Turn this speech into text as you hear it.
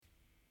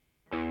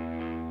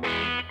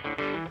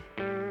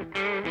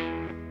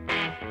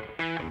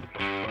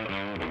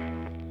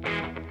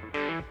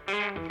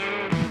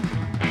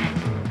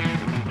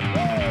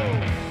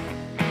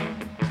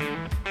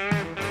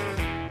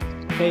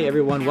Hey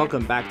everyone,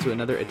 welcome back to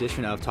another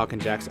edition of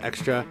Talkin' Jacks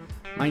Extra.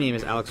 My name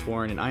is Alex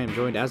Warren, and I am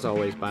joined as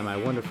always by my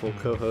wonderful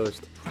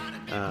co-host,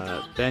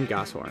 Ben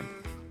Gosshorn.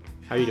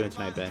 How are you doing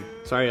tonight, Ben?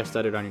 Sorry I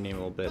stuttered on your name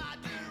a little bit.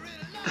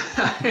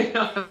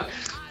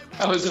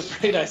 I was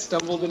afraid I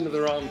stumbled into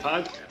the wrong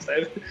podcast.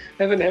 I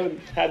haven't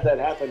had that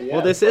happen yet.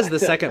 Well, this is the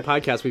second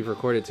podcast we've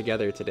recorded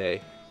together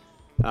today.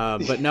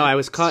 But no, I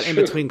was caught in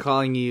between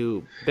calling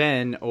you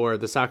Ben or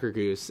the Soccer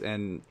Goose,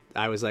 and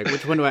I was like,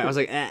 which one do I was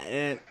like,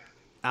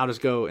 I'll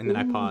just go, and then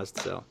I paused,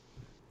 so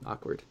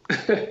awkward.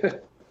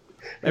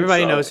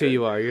 Everybody knows who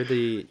you are. You're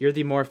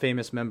the more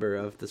famous member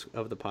of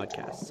the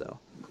podcast, so.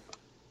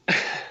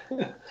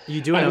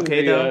 You doing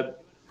okay though?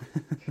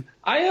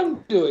 I am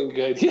doing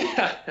good.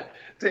 Yeah.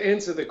 To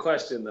answer the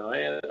question though,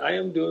 I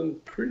am doing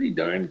pretty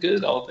darn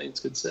good, all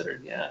things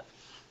considered. Yeah.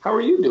 How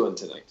are you doing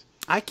tonight?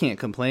 I can't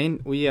complain.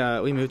 We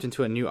moved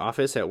into a new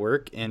office at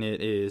work, and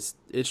it's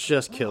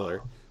just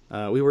killer.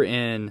 We were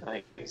in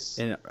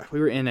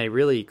a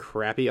really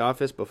crappy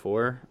office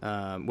before,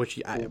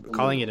 which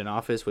calling it an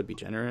office would be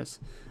generous.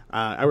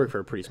 I work for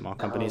a pretty small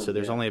company, so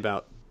there's only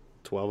about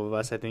 12 of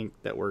us, I think,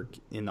 that work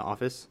in the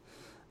office.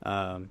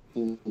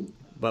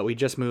 But we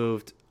just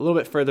moved a little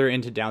bit further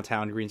into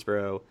downtown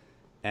Greensboro,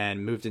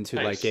 and moved into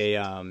like a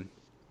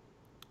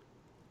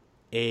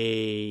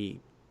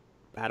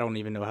I don't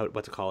even know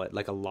what to call it,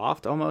 like a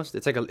loft almost.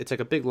 It's like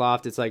a big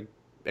loft. It's like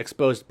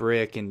exposed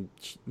brick and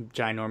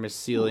ginormous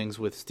ceilings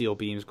with steel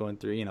beams going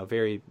through,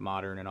 very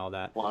modern and all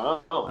that.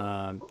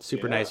 Wow.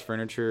 Super nice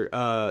furniture.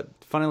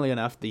 Funnily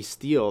enough, the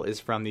steel is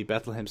from the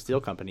Bethlehem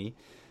Steel Company.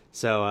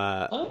 So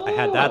I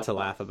had that to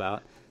laugh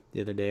about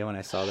the other day when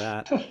I saw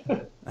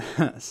that.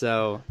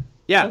 So,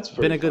 yeah, it's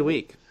been a good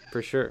week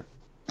for sure.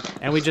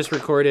 And we just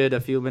recorded a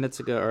few minutes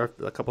ago, or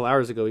a couple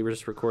hours ago, we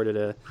just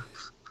recorded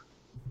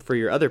for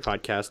your other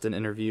podcast, an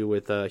interview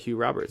with Hugh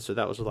Roberts. So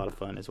that was a lot of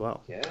fun as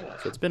well. Yeah.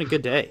 So it's been a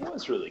good day. That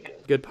was really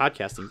good. Good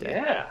podcasting day.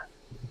 Yeah.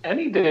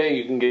 Any day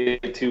you can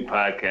get 2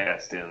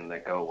 podcasts in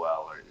that go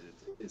well,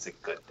 it's a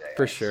good day.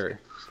 For sure.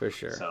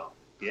 So,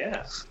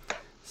 yeah.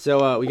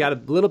 So we got a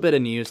little bit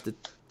of news to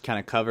kind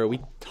of cover. We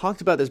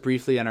talked about this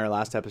briefly in our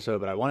last episode,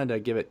 but I wanted to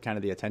give it kind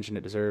of the attention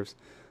it deserves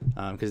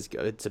because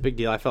it's a big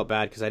deal. I felt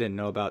bad because I didn't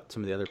know about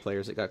some of the other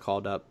players that got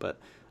called up, but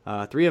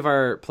 3 of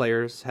our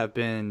players have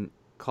been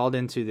called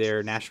into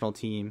their national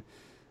team.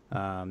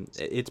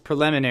 It's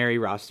preliminary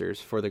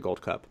rosters for the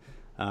Gold Cup,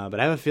 but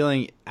I have a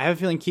feeling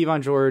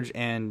Kevon George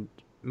and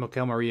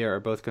Mikel Maria are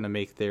both going to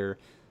make their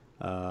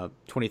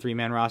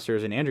 23-man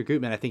rosters, and Andrew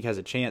Gutman I think has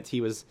a chance. He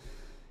was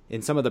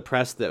in some of the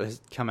press that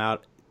has come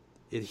out.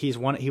 He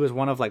was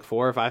one of like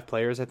 4 or 5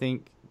 players I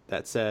think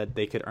that said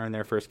they could earn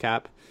their first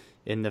cap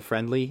in the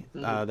friendly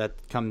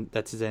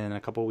that's in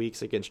a couple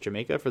weeks against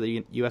Jamaica for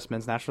the U.S.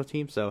 men's national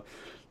team. So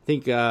I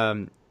think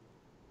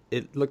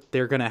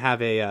they're going to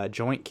have a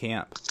joint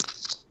camp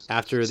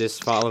after this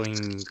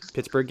following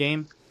Pittsburgh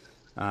game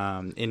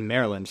in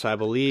Maryland. So I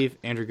believe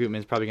Andrew Gutman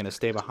is probably going to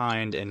stay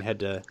behind and head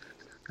to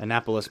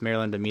Annapolis,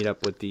 Maryland to meet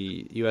up with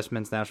the U.S.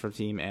 men's national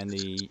team and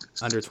the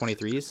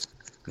under-23s.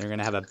 They're going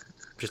to have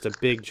just a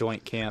big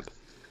joint camp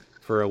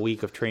for a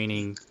week of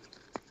training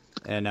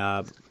and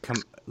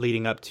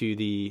leading up to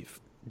the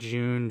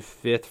June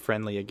 5th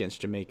friendly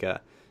against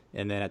Jamaica.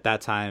 And then at that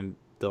time,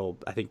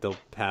 I think they'll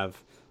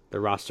have the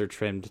roster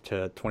trimmed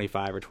to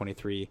 25 or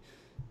 23.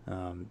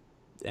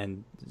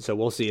 And so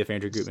we'll see if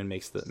Andrew Gutman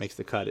makes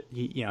the cut.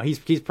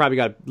 He's probably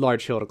got a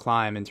large hill to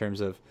climb in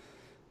terms of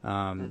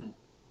I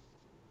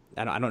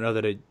don't know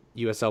that a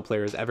USL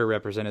player has ever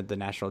represented the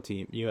national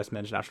team, U.S.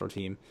 men's national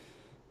team,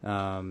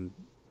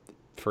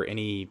 for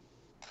any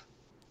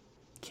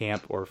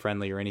camp or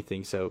friendly or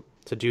anything. So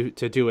to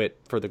do it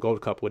for the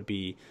Gold Cup would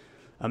be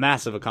a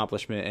massive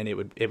accomplishment, and it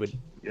would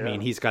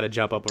mean he's got to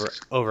jump up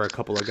over a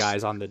couple of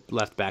guys on the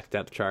left back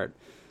depth chart.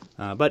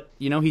 But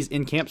he's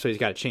in camp, so he's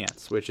got a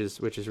chance, which is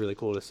really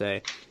cool to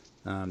say.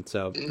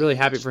 So really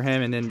happy for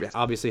him, and then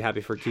obviously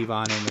happy for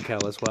Kevon and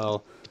Mikel as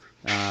well.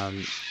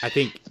 I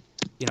think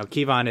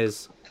Kevon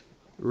is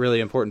a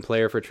really important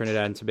player for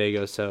Trinidad and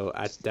Tobago, so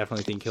I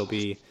definitely think he'll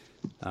be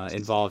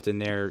involved in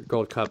their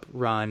Gold Cup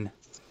run.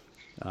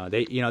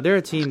 They're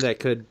a team that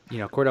could,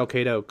 Cordell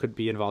Cato could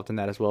be involved in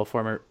that as well,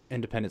 former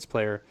Independence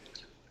player.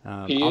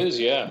 He is,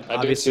 yeah. I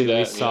obviously,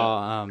 did see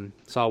that, we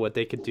saw what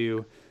they could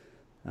do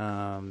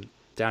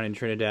down in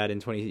Trinidad in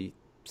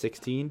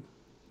 2016.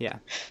 Yeah.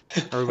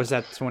 Or was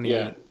that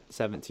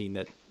 2017?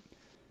 I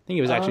think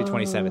it was actually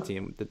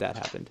 2017 that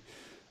happened.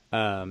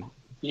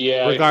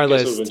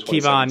 Regardless,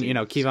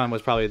 Kevon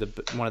was probably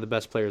one of the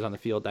best players on the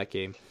field that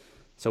game.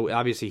 So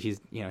obviously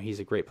he's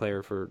a great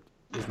player for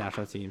his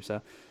national team.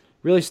 So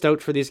really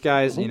stoked for these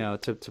guys,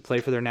 to play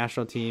for their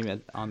national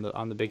team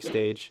on the big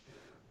stage.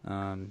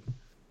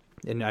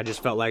 And I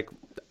just felt like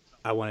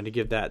I wanted to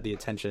give that the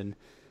attention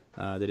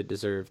that it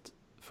deserved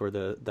for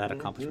that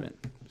accomplishment.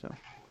 So,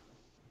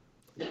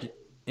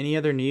 any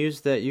other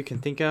news that you can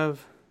think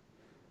of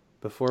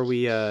before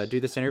we do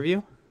this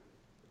interview?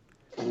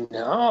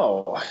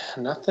 No,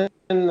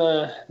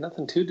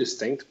 nothing too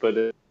distinct,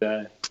 but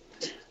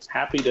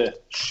happy to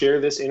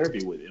share this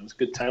interview with you. It was a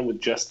good time with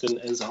Justin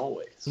as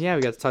always. Yeah,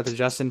 we got to talk to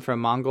Justin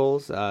from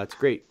Mongols. It's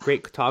great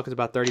talk. It's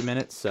about 30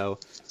 minutes, so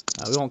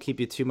we won't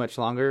keep you too much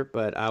longer.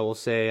 But I will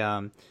say,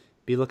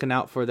 be looking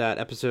out for that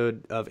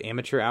episode of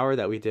Amateur Hour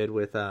that we did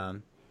with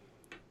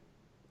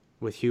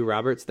Hugh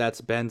Roberts.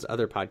 That's Ben's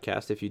other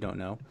podcast, if you don't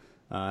know.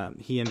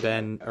 He and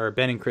Ben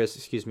and Chris,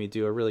 excuse me,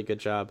 do a really good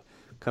job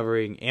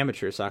covering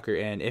amateur soccer.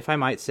 And if I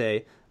might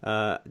say,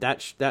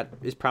 that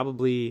is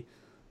probably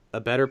a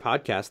better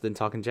podcast than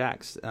Talking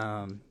Jacks.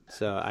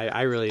 So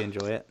I really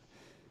enjoy it.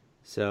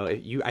 So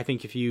I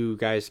think if you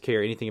guys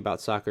care anything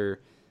about soccer,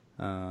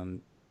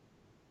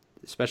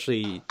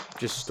 especially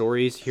just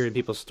stories, hearing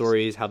people's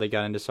stories, how they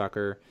got into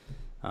soccer,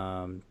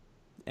 and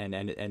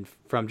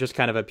from just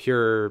kind of a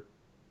pure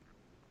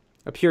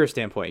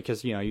standpoint,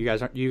 because you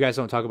guys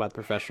don't talk about the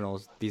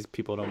professionals. These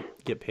people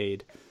don't get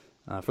paid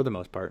for the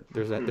most part.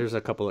 There's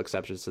a couple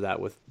exceptions to that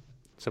with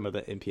some of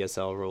the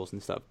NPSL rules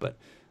and stuff, but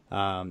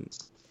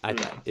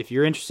if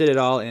you're interested at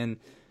all in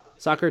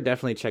soccer,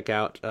 definitely check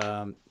out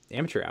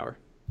Amateur Hour.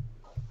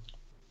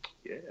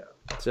 Yeah.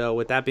 So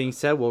with that being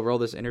said, we'll roll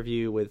this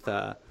interview with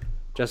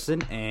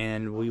Justin,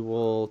 and we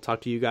will talk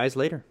to you guys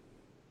later.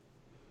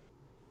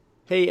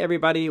 Hey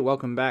everybody,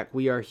 welcome back.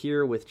 We are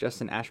here with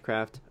Justin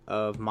Ashcraft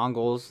of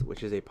Mongols,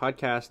 which is a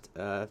podcast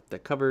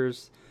that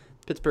covers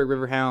Pittsburgh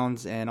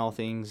Riverhounds and all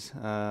things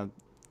kind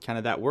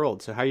of that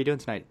world. So how are you doing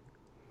tonight?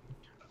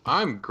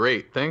 I'm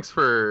great. Thanks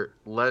for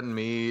letting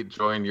me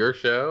join your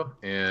show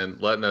and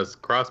letting us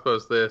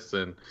cross-post this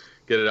and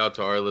get it out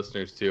to our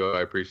listeners too. I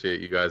appreciate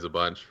you guys a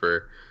bunch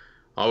for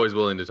always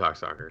willing to talk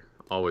soccer.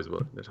 Always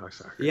willing to talk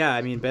soccer. Yeah,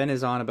 I mean, Ben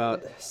is on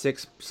about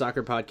 6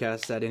 soccer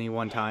podcasts at any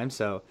one time,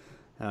 so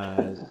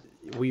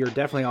we are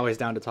definitely always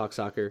down to talk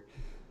soccer.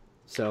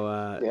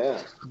 So,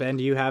 Yeah. Ben,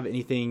 do you have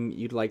anything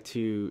you'd like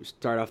to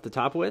start off the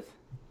top with?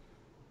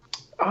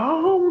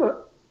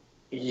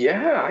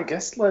 Yeah, I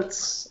guess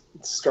let's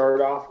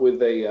start off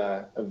with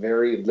a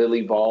very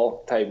Lily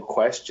Ball type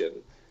question.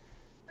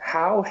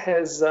 How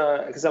has,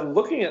 because I'm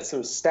looking at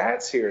some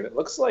stats here, and it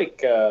looks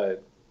like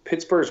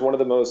Pittsburgh's one of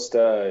the most,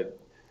 the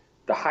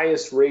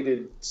highest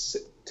rated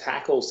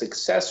tackle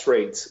success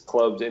rates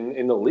clubs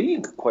in the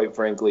league, quite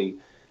frankly.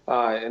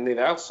 And they've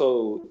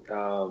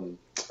also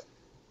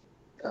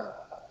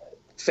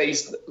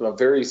faced a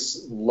very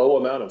low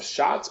amount of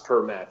shots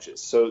per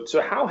matches. So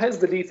how has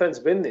the defense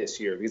been this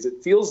year? Because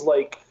it feels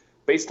like,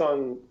 based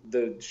on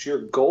the sheer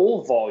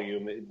goal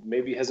volume, it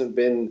maybe hasn't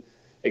been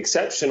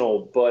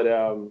exceptional, but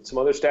some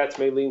other stats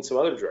may lean some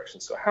other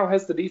directions. So how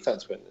has the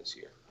defense been this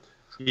year?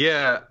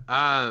 Yeah,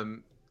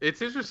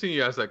 it's interesting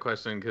you asked that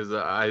question because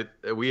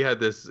we had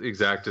this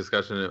exact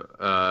discussion,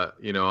 on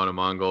a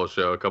Mongol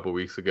show a couple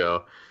weeks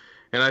ago,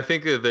 and I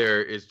think that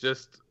there is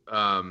just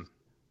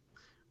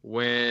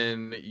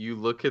when you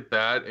look at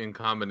that in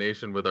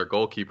combination with our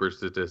goalkeeper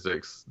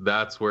statistics,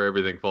 that's where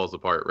everything falls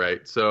apart,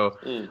 right? So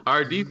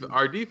our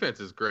defense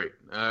is great.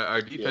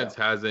 Our defense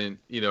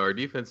our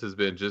defense has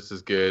been just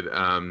as good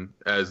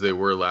as they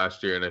were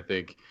last year, and I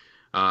think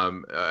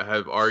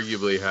have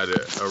arguably had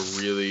a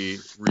really,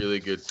 really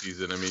good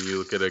season. I mean, you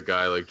look at a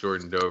guy like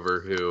Jordan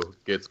Dover, who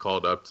gets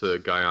called up to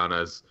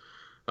Guyana's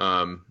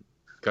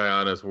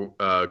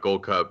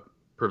Gold Cup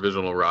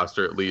provisional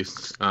roster at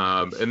least.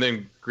 And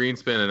then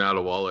Greenspan and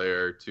Adewale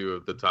are 2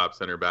 of the top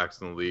center backs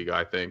in the league,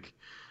 I think.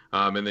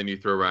 And then you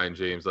throw Ryan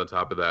James on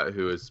top of that,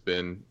 who has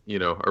been,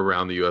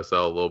 around the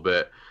USL a little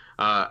bit.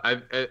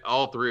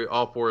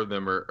 All 4 of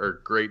them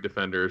are great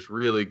defenders,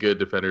 really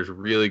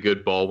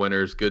good ball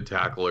winners, good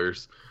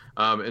tacklers.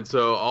 And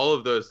so all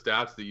of those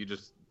stats that you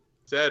just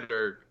said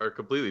are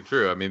completely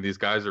true. I mean, these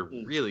guys are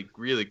really,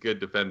 really good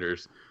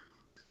defenders.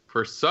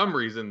 For some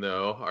reason,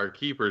 though, our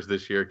keepers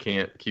this year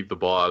can't keep the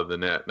ball out of the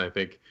net. And I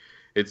think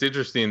it's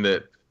interesting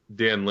that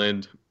Dan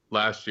Lind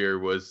last year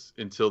was,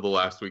 until the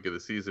last week of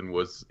the season,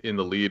 was in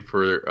the lead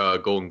for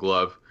Golden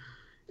Glove.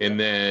 And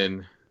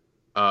then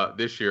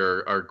this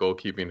year, our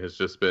goalkeeping has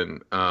just been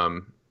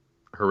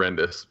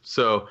horrendous.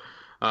 So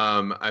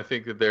I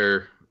think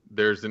that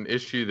there's an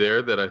issue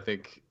there that I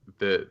think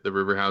that the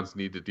Riverhounds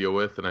need to deal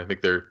with, and I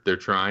think they're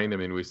trying. I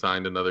mean, we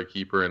signed another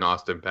keeper in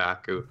Austin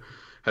Pack, who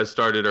has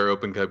started our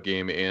Open Cup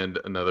game and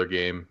another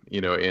game,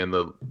 and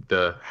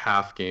the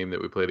half game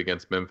that we played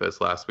against Memphis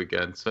last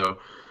weekend. So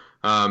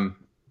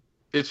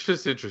it's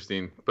just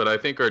interesting. But I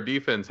think our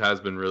defense has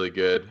been really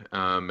good,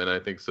 and I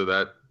think so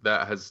that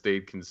has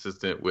stayed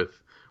consistent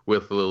with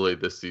Lily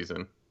this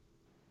season.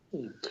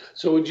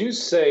 So would you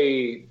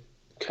say,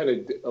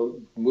 kind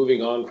of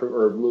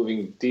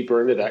moving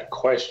deeper into that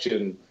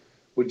question,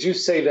 would you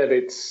say that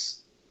it's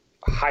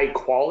high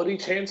quality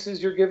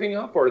chances you're giving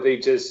up, or do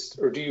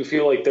you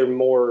feel like they're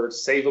more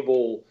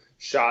savable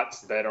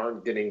shots that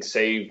aren't getting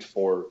saved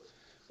for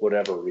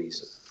whatever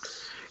reason?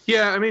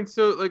 Yeah, I mean,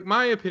 so like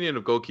my opinion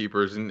of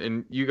goalkeepers,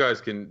 and you guys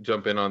can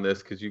jump in on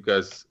this because you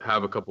guys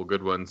have a couple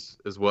good ones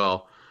as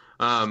well.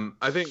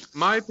 I think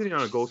my opinion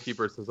on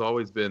goalkeepers has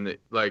always been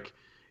that, like,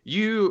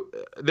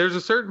 there's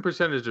a certain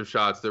percentage of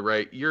shots that,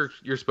 right, you're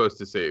supposed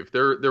to save.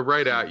 They're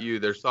right at you.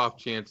 They're soft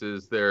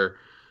chances. They're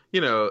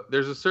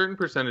there's a certain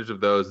percentage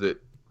of those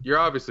that you're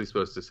obviously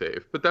supposed to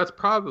save, but that's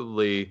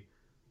probably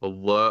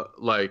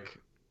like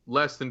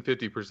less than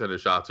 50%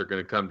 of shots are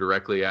going to come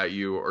directly at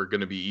you or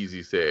going to be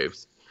easy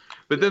saves.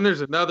 But then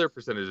there's another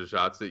percentage of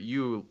shots that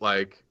you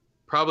like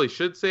probably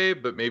should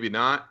save, but maybe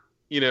not.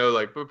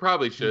 But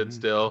probably should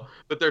still.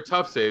 But they're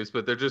tough saves,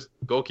 but they're just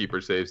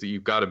goalkeeper saves that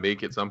you've got to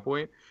make at some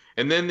point.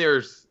 And then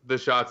there's the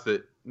shots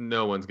that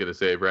no one's going to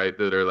save, right?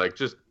 That are like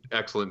just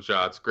excellent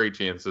shots, great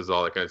chances,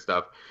 all that kind of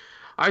stuff.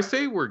 I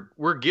say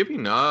we're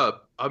giving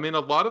up. I mean, a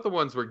lot of the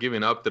ones we're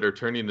giving up that are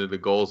turning into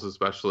goals,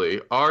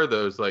 especially, are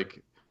those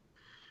like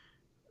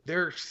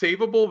they're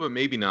savable, but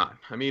maybe not.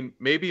 I mean,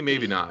 maybe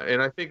not. And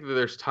I think that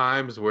there's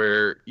times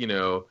where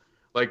I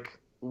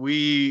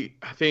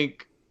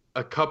think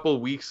a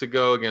couple weeks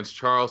ago against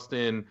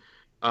Charleston,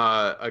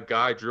 a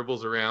guy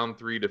dribbles around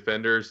 3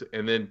 defenders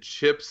and then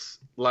chips,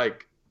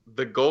 like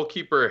the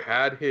goalkeeper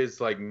had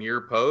his like near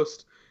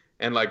post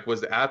and like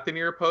was at the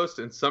near post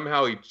and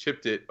somehow he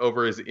chipped it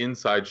over his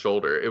inside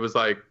shoulder. It was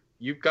like,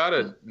 you've got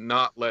to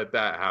not let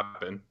that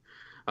happen.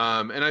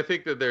 And I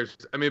think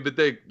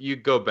that you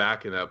go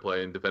back in that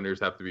play and defenders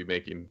have to be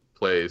making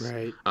plays,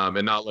 right.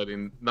 And not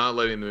letting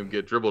them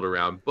get dribbled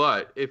around.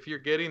 But if you're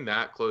getting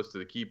that close to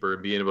the keeper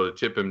and being able to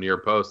chip him near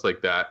post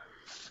like that,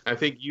 I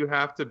think you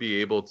have to be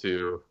able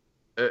to,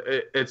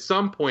 at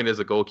some point as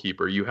a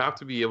goalkeeper, you have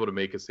to be able to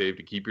make a save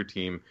to keep your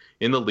team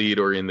in the lead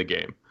or in the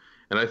game.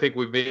 And I think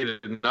we've made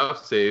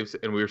enough saves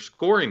and we're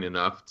scoring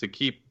enough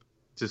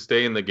to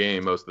stay in the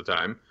game most of the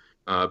time,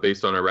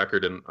 based on our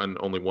record and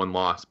only 1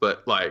 loss.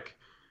 But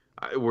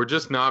we're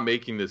just not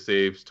making the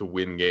saves to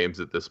win games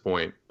at this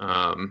point.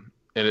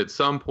 And at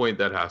some point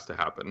that has to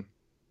happen.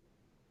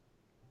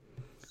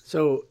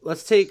 So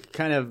let's take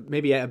kind of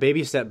maybe a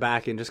baby step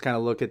back and just kind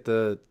of look at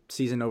the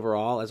season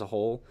overall as a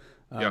whole.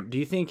 Do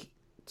you think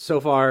so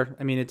far,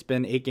 I mean, it's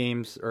been 8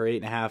 games or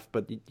 8.5,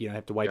 but you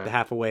have to wipe the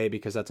half away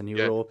because that's a new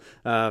rule.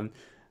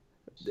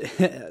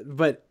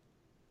 But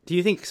do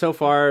you think so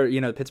far,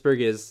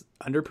 Pittsburgh is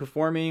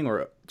underperforming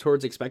or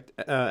towards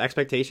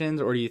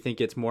expectations, or do you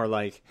think it's more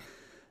like,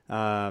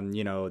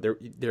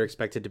 they're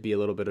expected to be a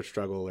little bit of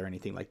struggle or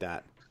anything like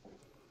that?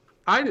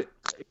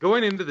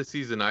 Going into the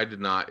season, I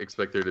did not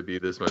expect there to be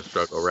this much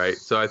struggle, right?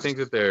 So I think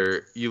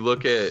that you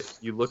look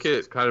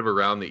at kind of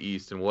around the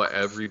East, and what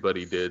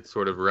everybody did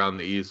sort of around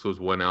the East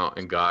was went out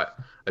and got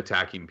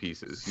attacking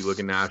pieces. You look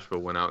at Nashville,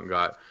 went out and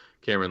got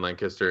Cameron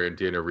Lancaster and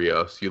Daniel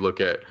Rios. You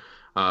look at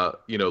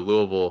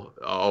Louisville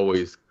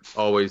always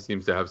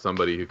seems to have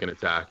somebody who can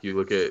attack. You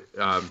look at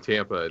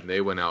Tampa, and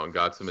they went out and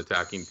got some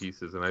attacking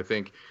pieces, and I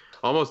think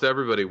almost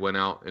everybody went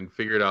out and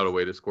figured out a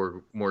way to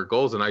score more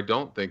goals, and I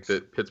don't think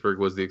that Pittsburgh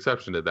was the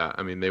exception to that.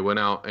 I mean, they went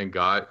out and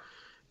got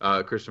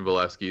Christian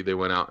Valesky. They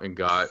went out and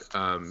got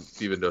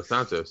Steven Dos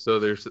Santos. So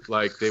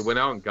they went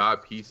out and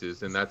got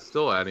pieces, and that's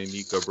still adding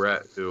Nico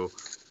Brett, who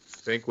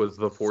I think was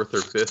the 4th or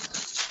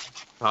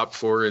 5th top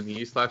scorer in the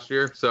East last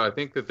year. So I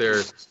think that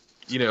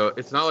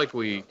it's not like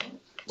we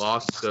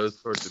lost those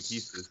sorts of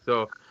pieces.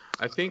 So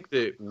I think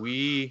that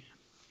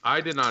I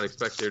did not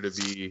expect there to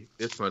be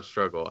this much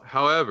struggle.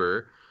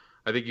 However,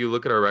 I think you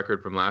look at our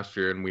record from last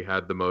year, and we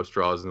had the most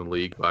draws in the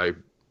league by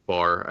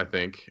far, I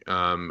think.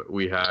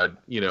 We had,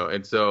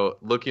 and so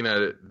looking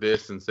at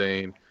this and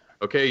saying,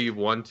 okay, you've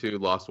won 2,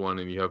 lost 1,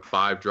 and you have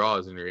 5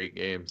 draws in your 8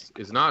 games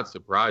is not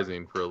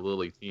surprising for a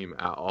Lily team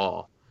at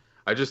all.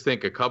 I just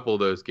think a couple of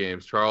those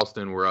games,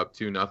 Charleston were up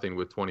 2-0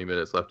 with 20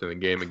 minutes left in the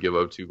game and give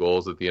up 2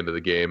 goals at the end of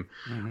the game.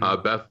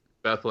 Mm-hmm.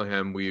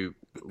 Bethlehem, we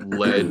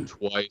led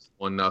twice,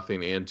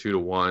 1-0 and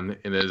 2-1,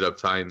 and ended up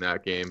tying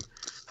that game.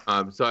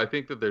 So I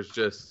think that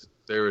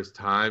there was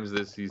times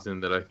this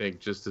season that I think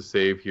just to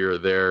save here or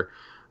there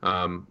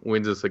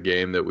wins us a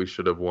game that we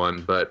should have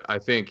won. But I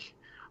think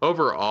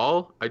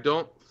overall, I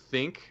don't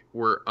think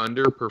we're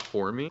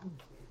underperforming.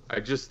 I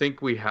just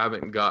think we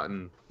haven't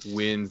gotten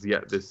wins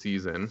yet this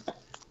season.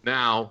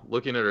 Now,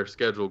 looking at our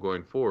schedule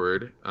going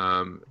forward,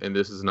 and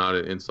this is not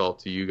an insult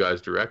to you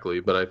guys directly,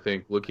 but I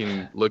think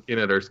looking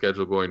at our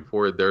schedule going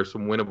forward, there are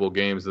some winnable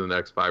games in the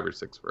next 5 or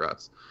 6 for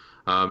us.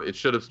 It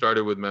should have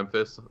started with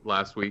Memphis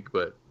last week,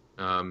 but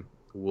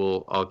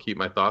I'll keep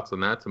my thoughts on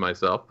that to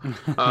myself.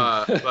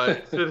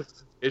 But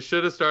it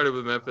should have started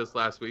with Memphis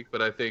last week,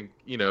 but I think,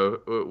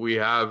 we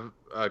have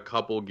a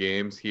couple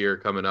games here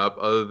coming up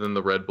other than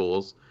the Red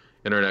Bulls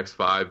in our next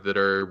 5 that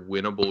are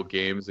winnable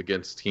games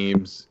against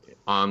teams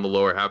on the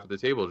lower half of the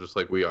table, just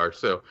like we are.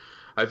 So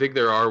I think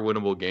there are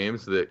winnable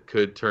games that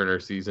could turn our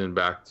season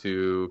back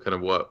to kind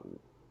of what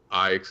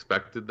I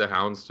expected the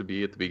Hounds to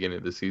be at the beginning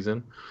of the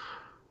season.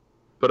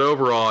 But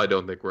overall, I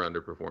don't think we're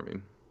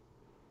underperforming.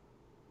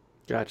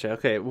 Gotcha.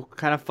 Okay. Well,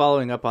 kind of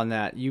following up on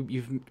that,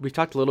 we've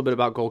talked a little bit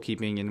about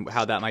goalkeeping and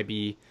how that might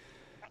be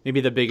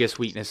maybe the biggest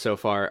weakness so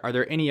far. Are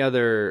there any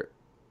other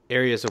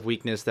areas of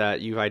weakness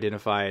that you've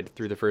identified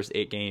through the first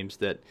 8 games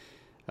that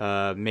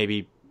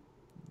maybe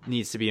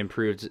needs to be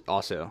improved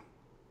also?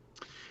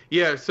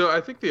 Yeah, so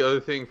I think the other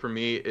thing for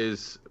me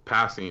is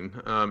passing.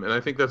 And I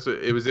think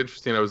it was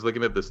interesting. I was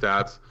looking at the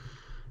stats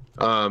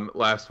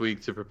last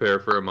week to prepare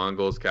for a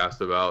Mongols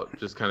cast about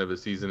just kind of a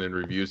season in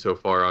review so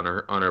far on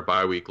our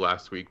bye week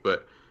last week,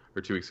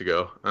 or 2 weeks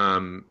ago.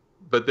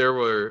 But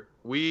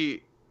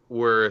we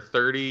were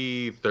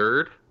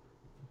 33rd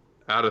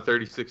out of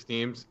 36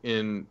 teams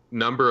in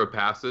number of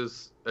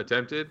passes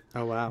attempted.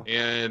 Oh wow!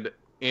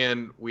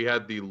 And we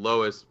had the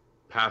lowest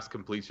pass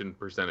completion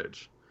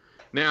percentage.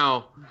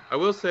 Now, I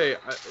will say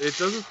it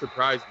doesn't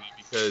surprise me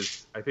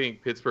because I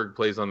think Pittsburgh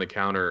plays on the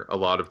counter a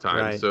lot of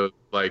times. Right. So,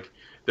 like,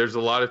 there's a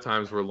lot of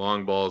times where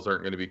long balls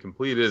aren't going to be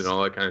completed and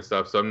all that kind of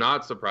stuff. So I'm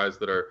not surprised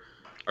that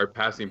our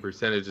passing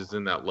percentage is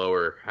in that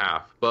lower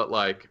half. But,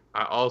 like,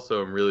 I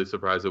also am really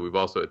surprised that we've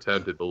also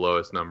attempted the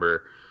lowest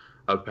number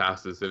of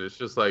passes. And it's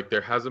just like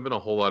there hasn't been a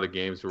whole lot of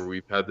games where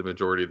we've had the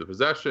majority of the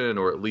possession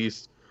or at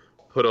least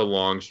put a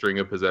long string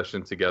of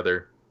possession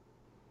together.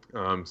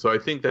 So I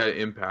think that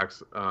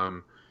impacts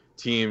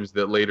teams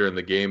that later in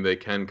the game they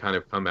can kind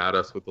of come at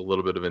us with a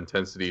little bit of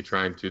intensity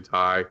trying to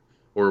tie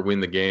or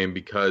win the game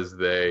because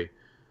they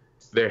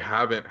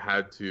haven't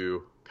had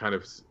to kind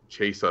of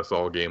chase us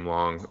all game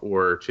long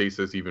or chase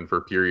us even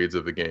for periods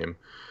of the game.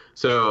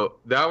 So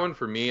that one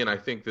for me, and I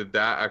think that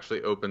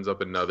actually opens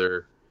up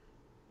another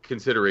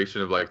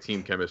consideration of like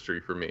team chemistry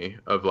for me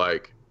of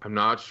like, I'm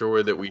not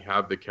sure that we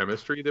have the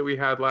chemistry that we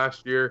had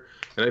last year.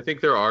 And I think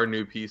there are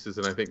new pieces,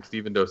 and I think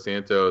Steven Dos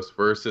Santos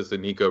versus a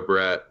Nico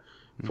Brett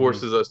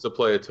forces us to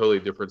play a totally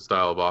different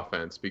style of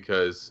offense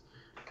because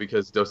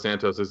Dos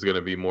Santos is going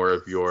to be more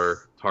of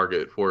your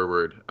target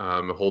forward,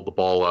 hold the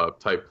ball up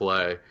type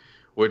play,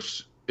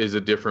 which is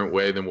a different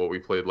way than what we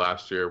played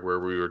last year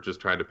where we were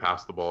just trying to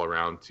pass the ball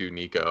around to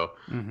Nico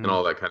and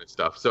all that kind of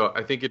stuff. So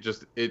I think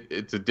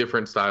it's a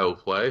different style of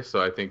play.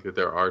 So I think that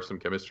there are some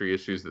chemistry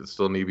issues that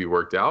still need to be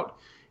worked out,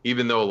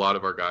 even though a lot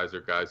of our guys are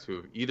guys who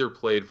have either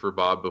played for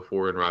Bob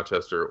before in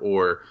Rochester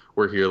or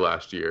were here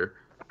last year.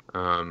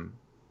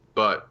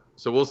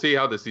 So we'll see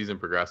how the season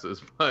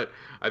progresses, but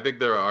I think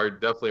there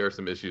definitely are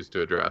some issues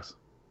to address.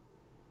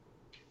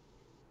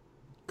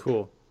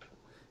 Cool.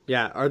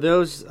 Yeah. Are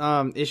those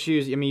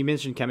issues? I mean, you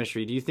mentioned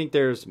chemistry. Do you think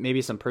there's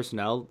maybe some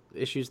personnel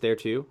issues there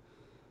too?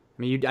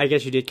 I mean, I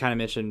guess you did kind of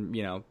mention,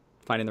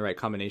 finding the right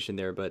combination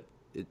there, but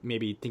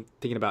maybe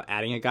thinking about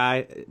adding a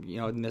guy,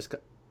 in this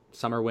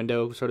summer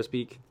window, so to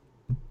speak.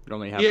 You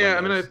only have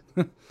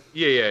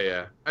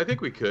Yeah. I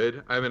think we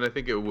could. I mean, I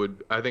think it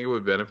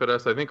would benefit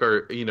us. I think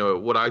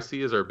what I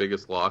see as our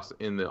biggest loss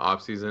in the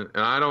off season,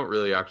 and I don't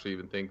really actually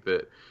even think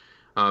that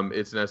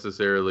it's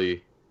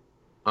necessarily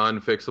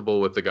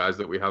unfixable with the guys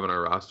that we have on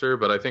our roster,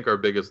 but I think our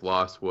biggest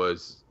loss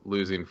was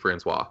losing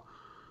Francois.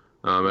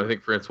 I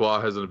think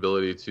Francois has an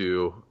ability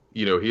to,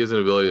 he has an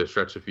ability to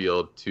stretch the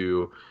field,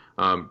 to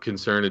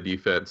concern a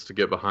defense, to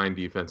get behind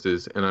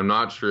defenses, and I'm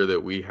not sure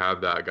that we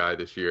have that guy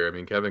this year. I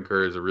mean, Kevin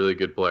Kerr is a really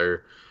good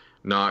player,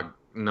 not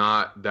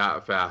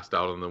that fast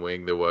out on the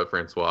wing than what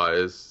Francois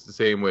is.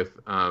 Same with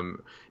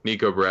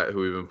Nico Brett,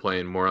 who we've been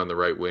playing more on the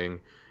right wing.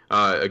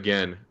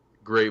 Again,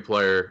 great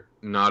player,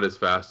 not as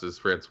fast as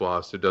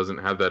Francois, so doesn't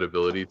have that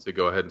ability to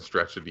go ahead and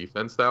stretch the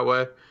defense that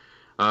way.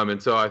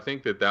 And so I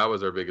think that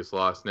was our biggest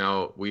loss.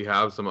 Now, we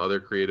have some other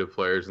creative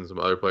players and some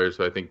other players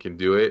who I think can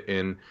do it,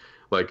 and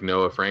like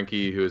Noah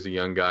Frankie, who is a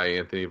young guy,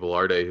 Anthony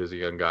Velarde, who's a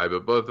young guy,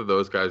 but both of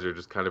those guys are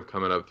just kind of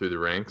coming up through the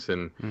ranks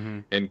and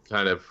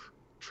kind of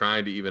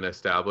trying to even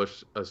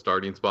establish a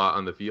starting spot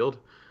on the field.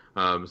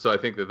 So I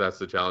think that's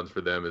the challenge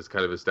for them, is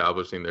kind of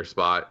establishing their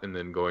spot and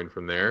then going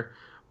from there.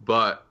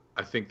 But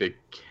I think they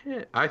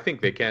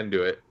can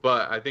do it,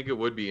 but I think it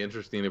would be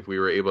interesting if we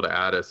were able to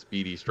add a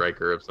speedy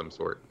striker of some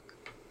sort.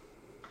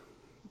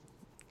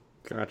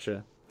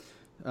 Gotcha.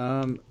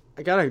 I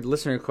got a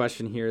listener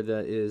question here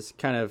that is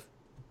kind of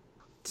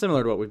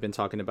similar to what we've been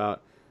talking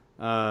about.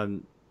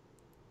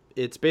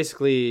 It's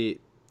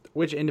basically,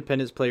 which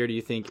Independence player do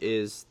you think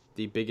is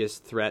the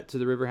biggest threat to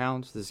the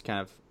Riverhounds? This is kind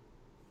of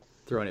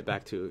throwing it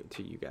back to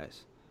you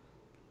guys.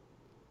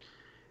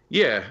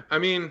 Yeah, I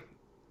mean,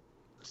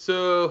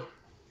 so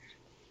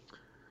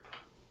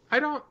I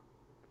don't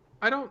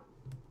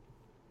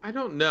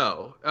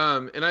know.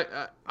 And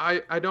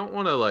I don't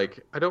want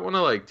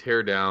to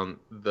tear down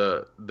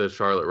the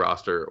Charlotte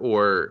roster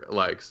or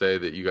like say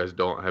that you guys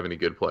don't have any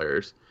good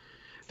players.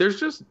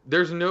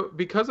 There's no,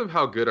 because of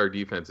how good our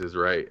defense is,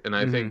 right? And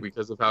I think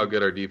because of how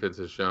good our defense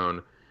has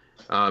shown,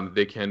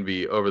 they can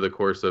be over the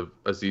course of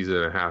a season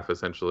and a half,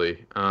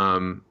 essentially.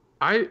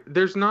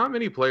 There's not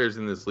many players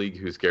in this league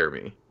who scare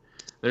me.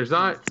 There's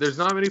not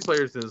many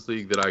players in this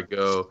league that I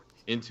go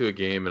into a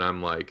game and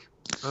I'm like,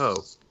 oh,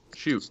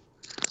 shoot,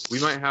 we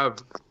might have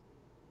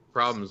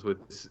problems with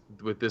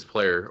this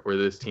player or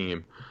this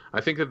team.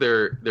 I think that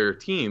there are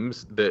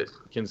teams that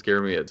can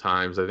scare me at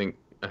times. I think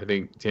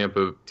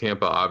Tampa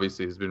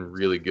obviously has been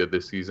really good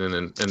this season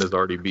and has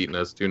already beaten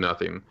us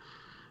 2-0.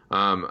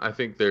 I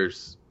think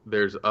there's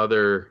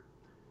other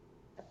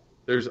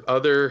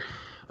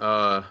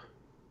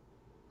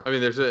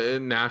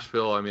in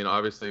Nashville. I mean,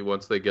 obviously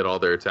once they get all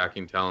their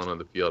attacking talent on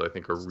the field, I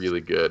think are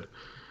really good.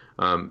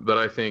 But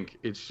I think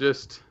it's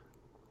just,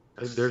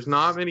 there's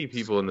not many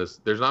players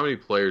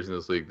in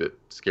this league that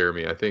scare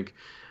me. I think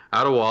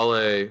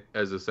Adewale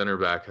as a center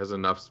back has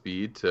enough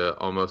speed to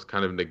almost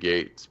kind of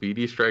negate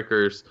speedy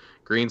strikers.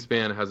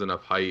 Greenspan has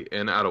enough height,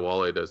 and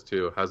Adewale does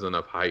too, has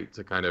enough height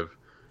to kind of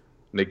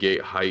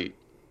negate height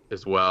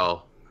as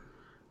well.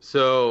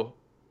 So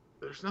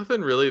there's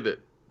nothing really that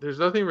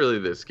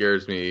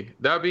scares me.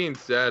 That being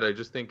said, I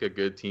just think a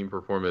good team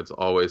performance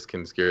always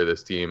can scare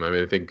this team. I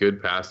mean, I think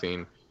good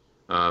passing.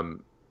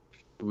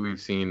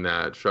 We've seen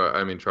that.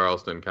 I mean,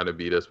 Charleston kind of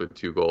beat us with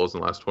 2 goals in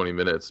the last 20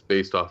 minutes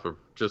based off of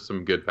just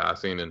some good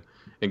passing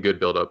and good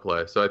build-up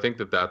play. So I think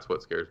that's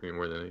what scares me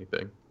more than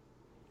anything.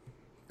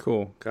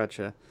 Cool,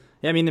 gotcha.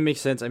 Yeah, I mean, that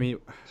makes sense. I mean,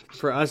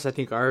 for us, I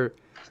think our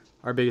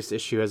biggest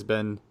issue has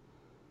been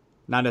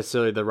not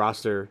necessarily the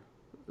roster,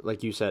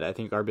 like you said. I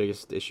think our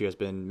biggest issue has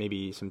been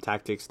maybe some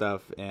tactic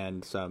stuff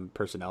and some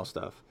personnel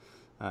stuff,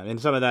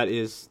 and some of that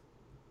is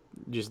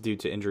just due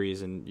to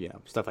injuries and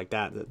stuff like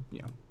that.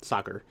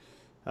 Soccer.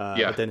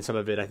 But then some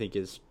of it, I think,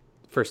 is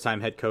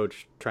first-time head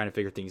coach trying to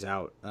figure things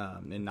out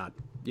and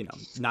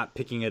not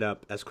picking it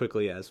up as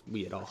quickly as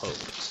we had all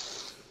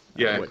hoped.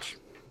 Which,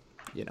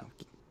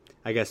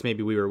 I guess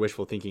maybe we were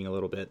wishful thinking a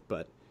little bit,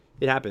 but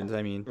it happens.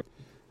 I mean,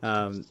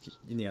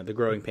 the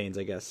growing pains,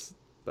 I guess.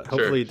 But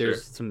hopefully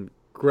there's some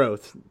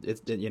growth. It's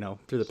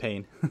through the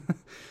pain.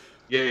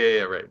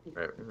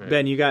 Right.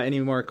 Ben, you got any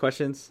more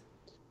questions?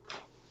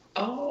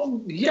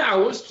 I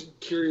was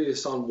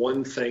curious on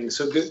one thing.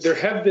 So there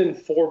have been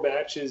 4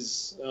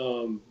 matches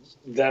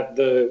that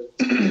the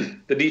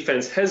the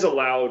defense has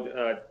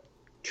allowed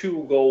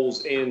 2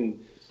 goals in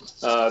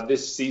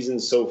this season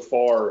so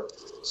far.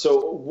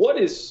 So what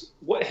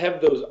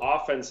have those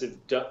offenses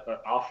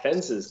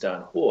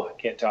done? Oh, I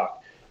can't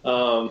talk.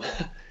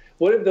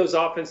 What have those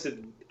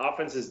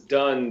offenses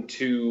done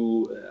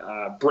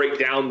to break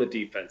down the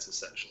defense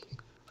essentially?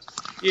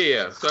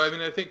 Yeah. So, I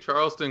mean, I think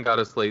Charleston got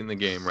us late in the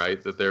game,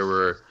 right? That there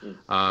were,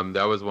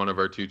 that was one of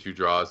our 2-2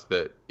 draws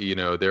that,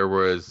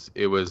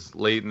 it was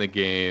late in the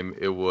game.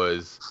 It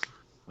was,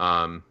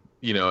 and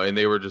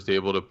they were just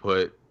able to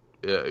put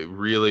some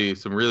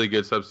really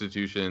good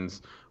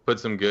substitutions, put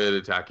some good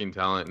attacking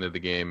talent into the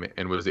game,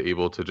 and was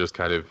able to just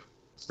kind of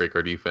break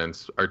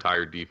our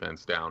tired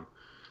defense down.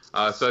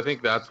 So I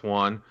think that's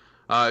one.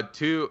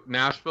 2,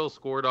 Nashville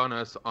scored on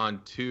us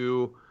on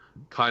 2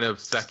 kind of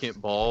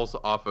second balls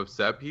off of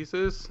set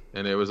pieces,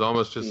 and it was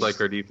almost just like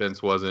our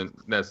defense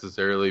wasn't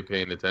necessarily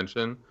paying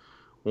attention.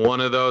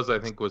 One of those I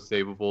think was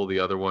savable, the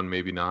other one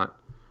maybe not.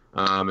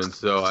 And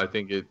so I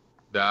think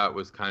that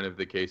was kind of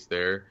the case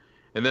there.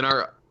 And then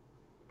our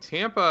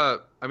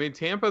Tampa,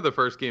 the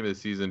first game of the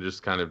season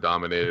just kind of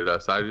dominated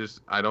us.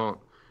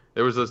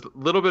 There was a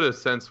little bit of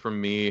sense from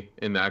me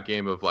in that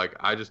game of like,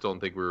 I just don't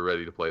think we were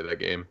ready to play that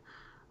game.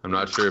 I'm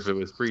not sure if it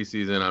was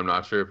preseason. I'm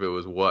not sure if it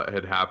was what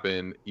had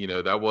happened.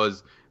 That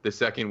was the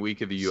second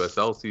week of the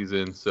USL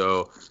season.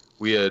 So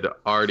we had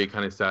already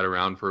kind of sat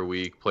around for a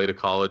week, played a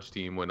college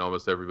team when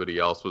almost everybody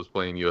else was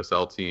playing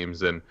USL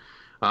teams. And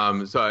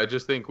so I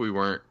just think we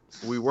weren't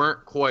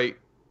quite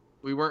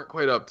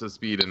up to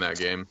speed in that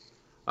game.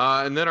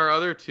 And then our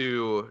other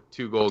two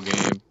goal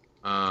games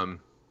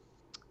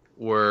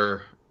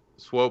were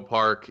Swope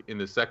Park in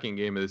the second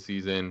game of the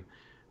season.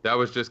 That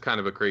was just kind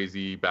of a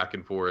crazy back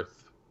and forth.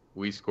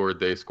 We scored,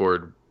 they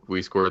scored,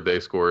 we scored, they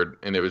scored,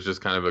 and it was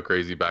just kind of a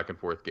crazy back and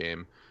forth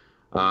game.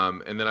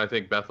 And then I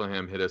think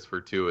Bethlehem hit us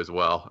for 2 as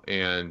well,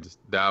 and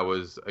that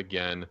was,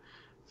 again,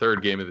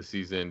 third game of the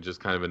season, just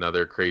kind of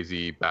another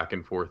crazy back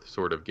and forth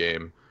sort of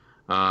game.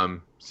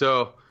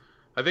 So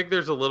I think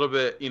there's a little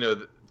bit,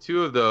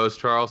 2 of those,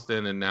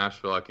 Charleston and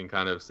Nashville, I can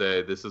kind of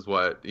say this is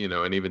what,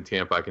 and even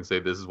Tampa, I can say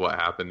this is what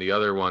happened. The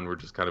other one were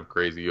just kind of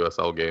crazy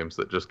USL games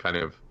that just kind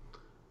of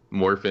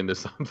morph into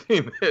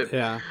something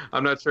that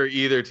I'm not sure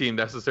either team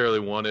necessarily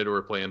wanted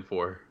or planned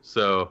for.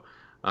 So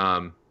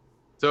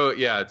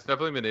it's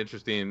definitely been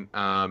interesting.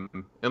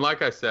 And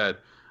like I said,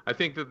 I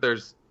think that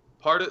there's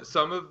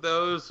some of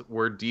those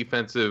were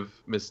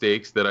defensive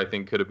mistakes that I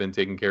think could have been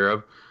taken care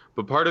of.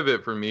 But part of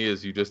it for me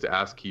is you just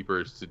ask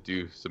keepers to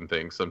do some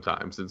things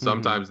sometimes. And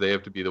sometimes they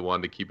have to be the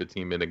one to keep a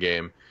team in a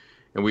game.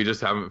 And we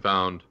just haven't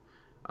found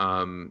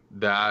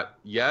that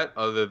yet,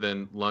 other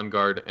than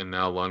Lundgaard, and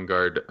now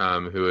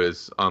Lundgaard, who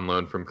is on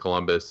loan from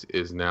Columbus,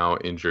 is now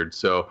injured.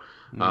 So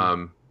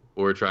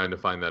we're trying to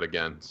find that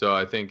again. So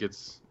I think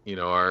it's,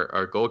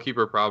 our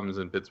goalkeeper problems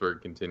in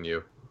Pittsburgh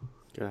continue.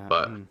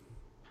 But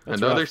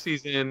another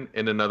season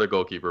and another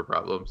goalkeeper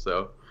problem.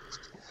 So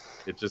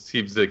it just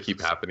seems to keep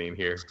happening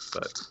here.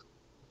 But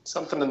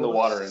something in the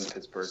water in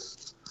Pittsburgh.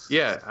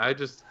 Yeah,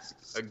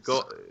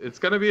 it's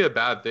going to be a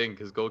bad thing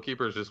because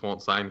goalkeepers just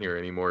won't sign here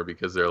anymore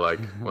because they're like,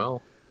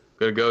 well, I'm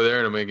going to go there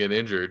and I'm going to get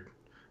injured.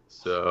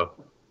 So,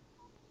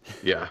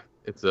 yeah,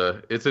 it's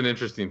an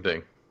interesting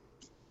thing.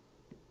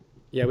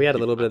 Yeah, we had a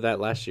little bit of that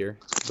last year,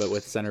 but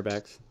with center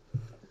backs.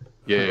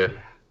 Yeah.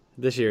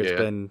 This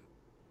year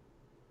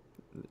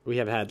we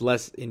have had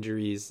less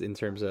injuries in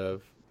terms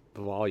of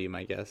volume,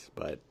 I guess,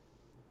 but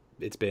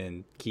it's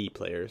been key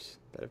players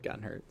that have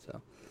gotten hurt.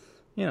 So,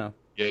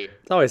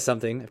 it's always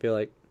something. I feel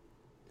like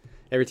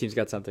every team's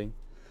got something.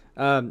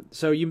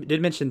 So you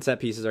did mention set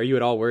pieces. Are you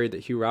at all worried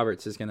that Hugh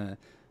Roberts is gonna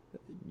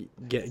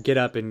get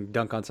up and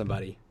dunk on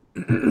somebody?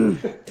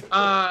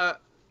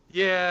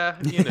 Yeah,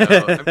 you know,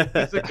 I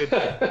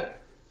mean,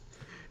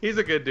 he's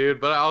a good dude,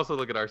 but I also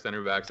look at our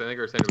center backs. I think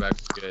our center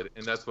backs are good,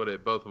 and that's what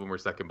both of them were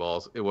second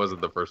balls. It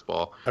wasn't the first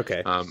ball.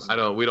 Okay.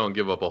 We don't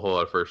give up a whole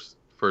lot of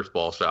first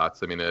ball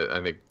shots. I mean,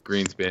 I think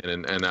Greenspan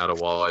and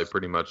Adewale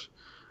pretty much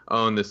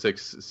own the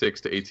 6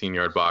 to 18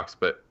 yard box,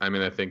 but I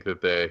mean, I think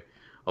that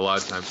a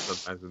lot of times,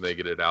 sometimes when they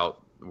get it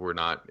out, we're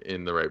not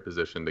in the right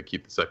position to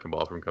keep the second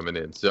ball from coming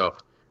in. So,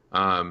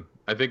 I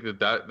think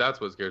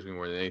that's what scares me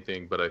more than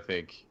anything. But I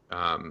think,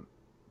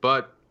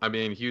 but I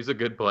mean, Hugh's a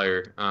good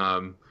player.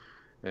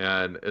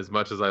 And as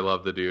much as I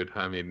love the dude,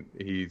 I mean,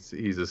 he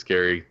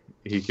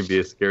can be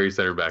a scary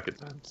center back at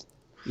times.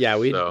 Yeah,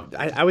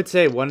 I would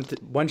say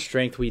one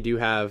strength we do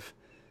have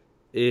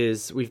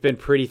is we've been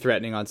pretty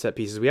threatening on set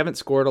pieces. We haven't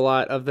scored a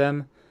lot of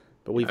them,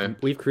 but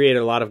we've created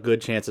a lot of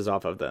good chances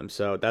off of them.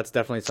 So that's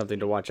definitely something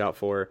to watch out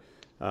for.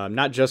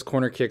 Not just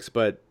corner kicks,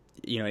 but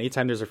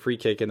anytime there's a free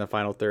kick in the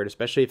final third,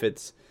 especially if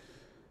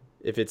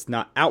it's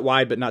not out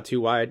wide but not too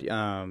wide.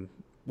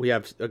 We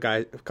have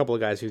a couple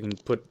of guys who can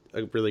put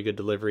a really good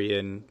delivery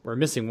in. We're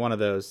missing one of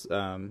those,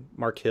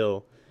 Mark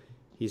Hill.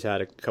 He's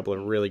had a couple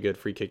of really good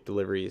free kick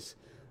deliveries.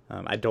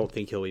 I don't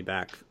think he'll be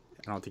back.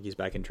 I don't think he's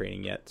back in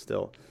training yet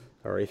still.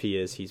 Or if he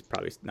is, he's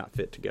probably not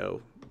fit to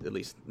go, at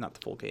least not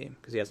the full game,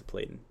 because he hasn't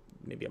played in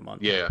maybe a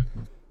month. Yeah.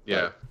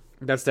 But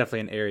that's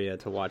definitely an area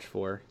to watch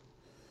for.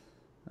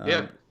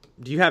 Yeah.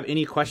 Do you have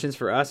any questions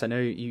for us? I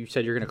know you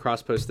said you're going to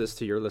cross-post this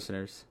to your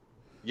listeners.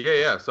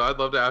 Yeah. So I'd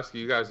love to ask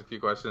you guys a few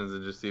questions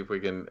and just see if we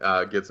can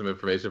get some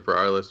information for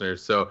our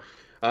listeners. So,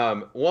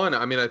 one,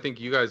 I mean, I think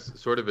you guys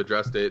sort of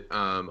addressed it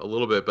a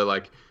little bit, but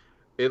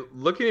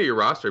looking at your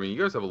roster, I mean,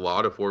 you guys have a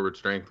lot of forward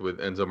strength with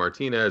Enzo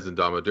Martinez and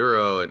Dom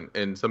Maduro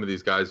and some of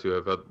these guys who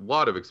have a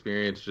lot of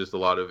experience,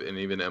 and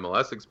even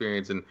MLS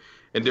experience and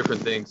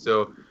different things.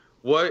 So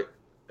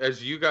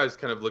as you guys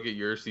kind of look at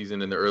your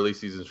season and the early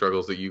season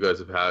struggles that you guys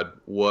have had,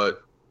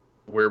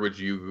 where would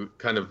you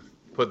kind of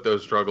put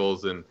those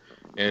struggles and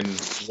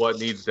what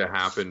needs to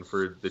happen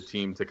for the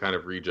team to kind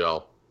of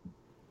regel?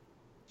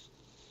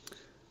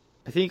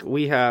 I think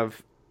we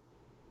have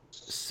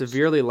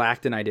severely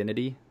lacked an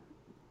identity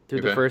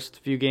through the first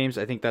few games.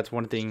 I think that's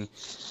one thing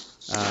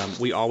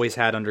we always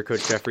had under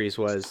Coach Jeffries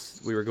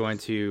was we were going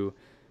to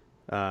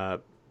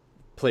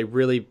play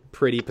really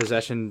pretty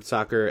possession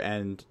soccer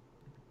and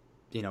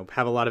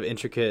have a lot of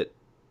intricate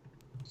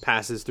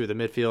passes through the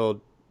midfield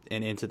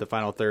and into the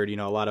final third.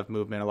 A lot of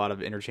movement, a lot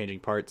of interchanging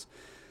parts.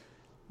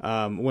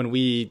 When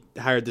we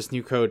hired this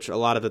new coach, a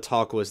lot of the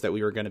talk was that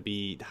we were going to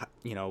be,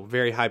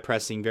 very high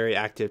pressing, very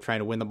active, trying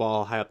to win the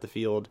ball high up the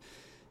field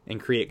and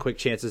create quick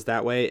chances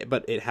that way.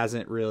 But it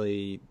hasn't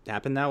really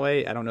happened that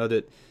way. I don't know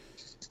that.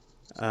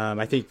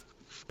 I think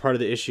part of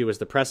the issue was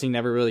the pressing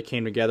never really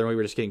came together, and we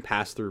were just getting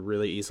passed through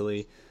really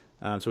easily.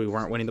 So we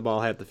weren't winning the ball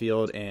high up the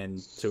field, and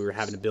so we were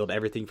having to build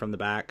everything from the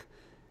back.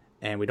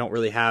 And we don't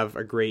really have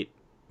a great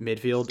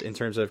midfield in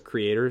terms of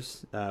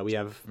creators.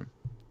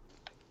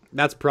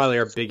 That's probably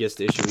our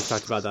biggest issue. We've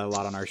talked about that a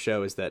lot on our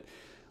show, is that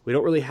we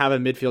don't really have a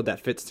midfield that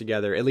fits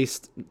together, at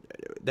least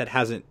that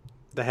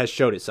has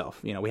showed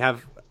itself. We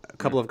have a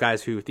couple of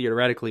guys who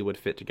theoretically would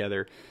fit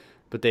together,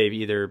 but they've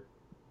either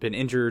been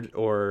injured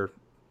or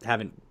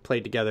haven't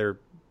played together,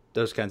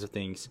 those kinds of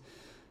things.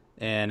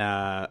 And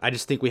I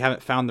just think we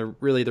haven't found the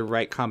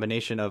right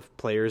combination of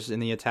players in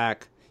the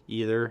attack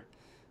either.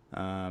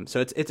 So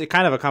it's a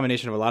kind of a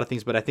combination of a lot of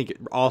things, but I think it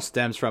all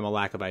stems from a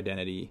lack of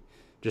identity.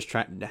 Just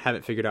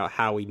haven't figured out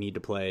how we need to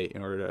play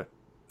in order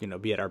to,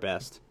 be at our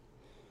best.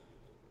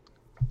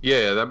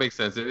 Yeah, that makes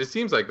sense. It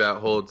seems like that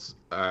holds.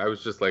 I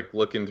was just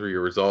looking through your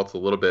results a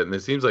little bit, and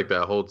it seems like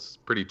that holds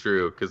pretty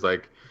true. Because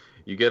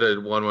you get a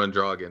 1-1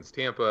 draw against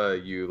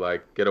Tampa, you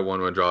get a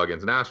 1-1 draw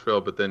against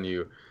Nashville, but then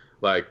you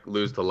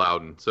lose to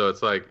Loudoun. So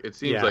it's it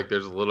seems like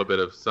there's a little bit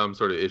of some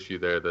sort of issue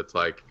there. That's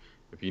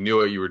if you knew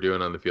what you were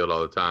doing on the field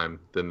all the time,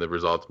 then the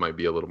results might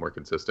be a little more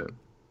consistent.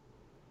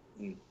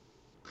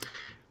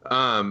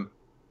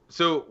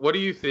 So what do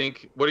you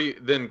think,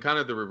 then kind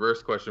of the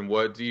reverse question,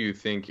 what do you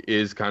think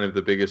is kind of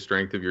the biggest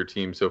strength of your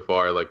team so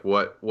far?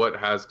 What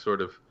has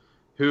sort of,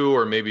 who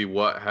or maybe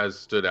what has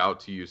stood out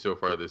to you so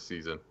far this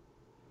season?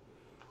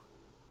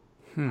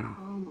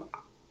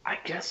 I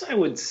guess I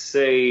would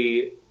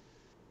say,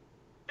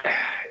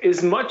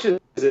 as much as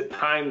at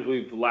times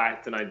we've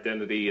lacked an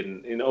identity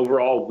and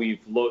overall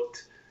we've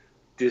looked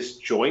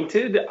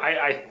disjointed,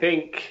 I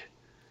think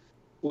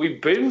we've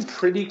been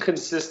pretty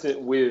consistent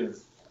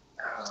with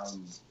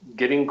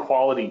getting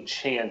quality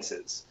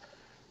chances.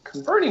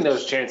 Converting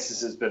those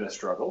chances has been a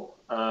struggle.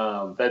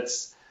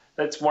 That's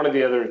one of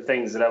the other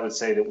things that I would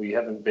say that we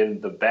haven't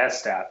been the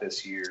best at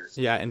this year.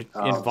 Yeah, and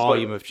in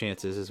volume of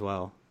chances as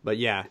well. But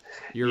yeah,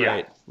 you're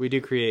right. We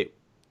do create,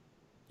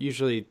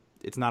 usually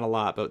it's not a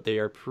lot, but they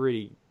are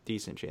pretty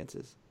decent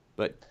chances.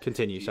 But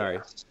continue, sorry.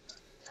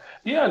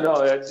 Yeah,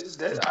 no,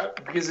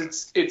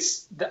 because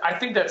I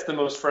think that's the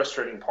most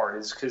frustrating part,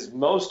 is because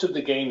most of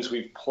the games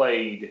we've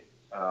played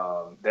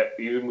that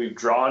even we've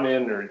drawn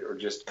in or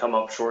just come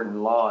up short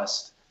and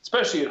lost,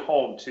 especially at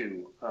home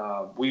too.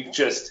 We've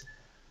just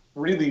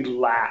really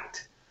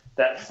lacked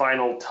that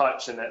final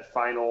touch and that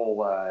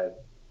final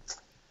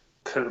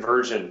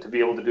conversion to be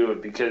able to do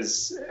it,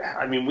 because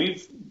I mean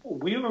we've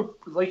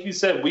like you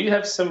said, we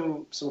have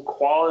some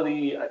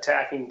quality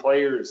attacking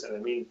players, and I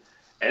mean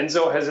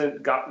Enzo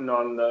hasn't gotten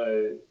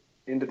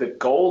into the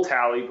goal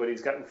tally, but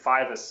he's gotten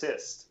 5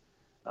 assists,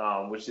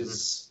 which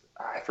is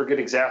I forget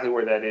exactly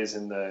where that is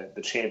in the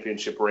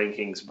championship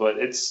rankings, but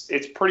it's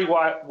pretty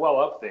well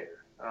up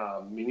there.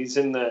 I mean he's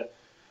in the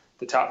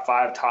top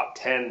 5, top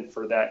 10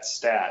 for that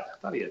stat. I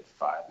thought he had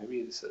 5, maybe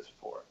it says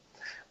 4.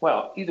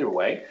 Well, either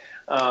way.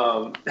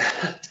 Yeah,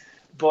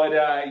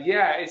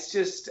 it's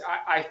just,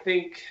 I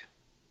think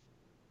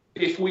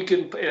if we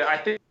can, I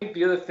think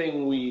the other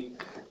thing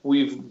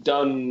we've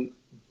done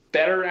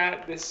better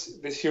at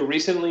this year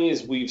recently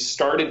is we've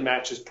started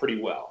matches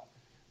pretty well,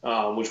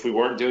 which we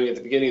weren't doing at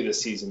the beginning of the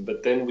season,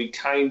 but then we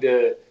kind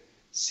of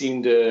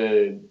seem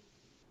to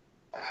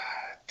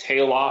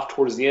tail off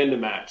towards the end of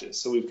matches.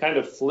 So we've kind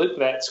of flipped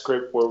that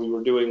script where we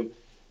were doing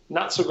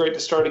not so great to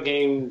start a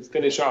game,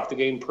 finish off the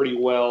game pretty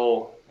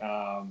well.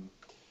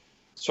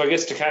 So I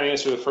guess to kind of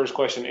answer the first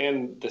question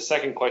and the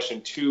second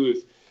question too,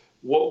 is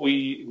what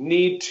we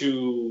need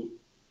to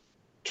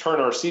turn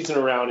our season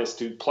around is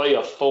to play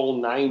a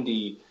full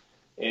 90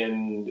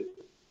 and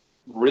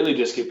really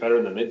just get better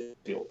in the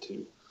midfield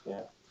too.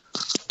 Yeah.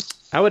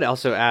 I would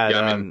also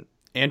add,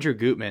 Andrew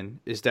Gutman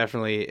is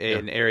definitely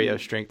an area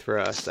of strength for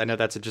us. I know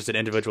that's just an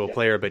individual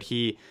player, but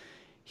he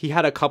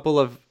had a couple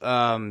of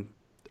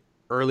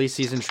early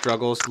season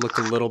struggles, looked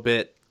a little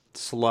bit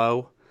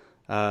slow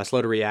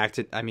to react.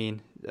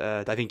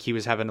 I think he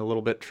was having a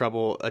little bit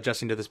trouble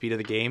adjusting to the speed of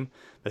the game.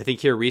 But I think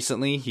here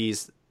recently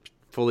he's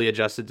fully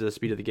adjusted to the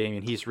speed of the game,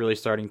 and he's really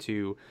starting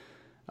to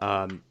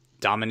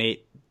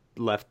dominate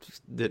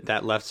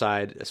that left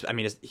side. I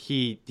mean,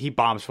 he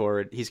bombs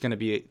forward. He's going to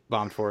be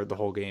bombed forward the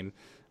whole game.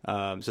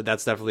 So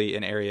that's definitely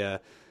an area.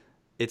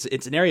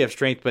 It's an area of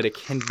strength, but it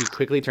can be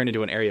quickly turned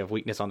into an area of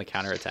weakness on the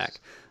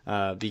counterattack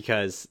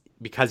because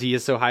he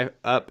is so high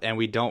up, and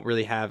we don't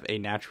really have a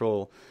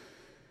natural.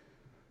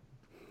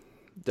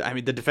 I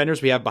mean, the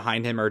defenders we have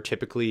behind him are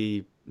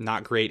typically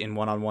not great in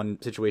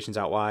one-on-one situations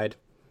out wide,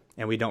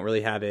 and we don't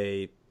really have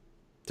a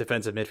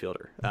defensive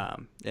midfielder.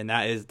 And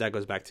that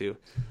goes back to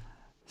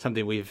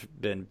something we've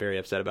been very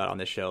upset about on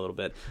this show a little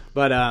bit.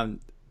 But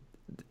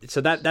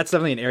so that's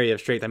definitely an area of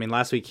strength. I mean,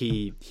 last week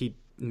he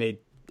made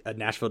a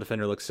Nashville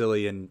defender look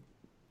silly and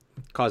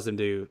caused him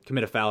to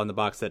commit a foul in the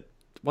box that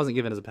wasn't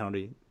given as a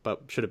penalty,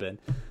 but should have been.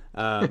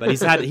 But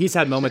he's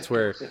had moments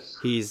where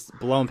he's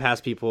blown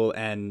past people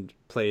and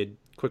played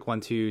quick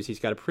 1-2s. He's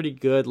got a pretty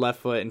good left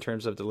foot in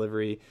terms of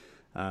delivery,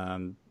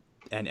 and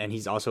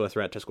he's also a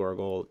threat to score a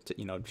goal,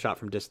 shot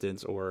from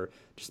distance, or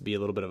just be a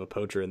little bit of a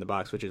poacher in the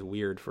box, which is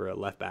weird for a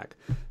left back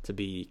to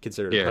be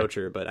considered a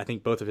poacher. But I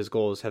think both of his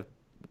goals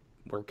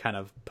were kind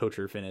of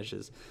poacher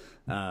finishes.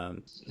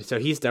 So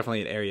he's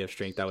definitely an area of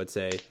strength, I would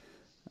say.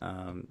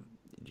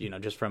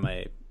 Just from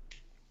a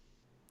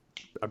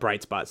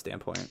bright spot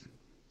standpoint.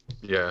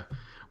 Yeah.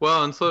 Well,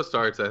 on slow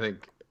starts, I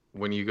think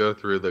when you go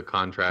through the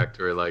contract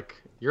or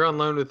like you're on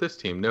loan with this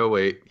team, no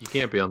wait, you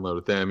can't be on loan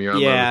with them. You're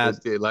on loan with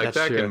this team. Like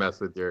that can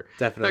mess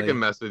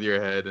with your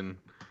head and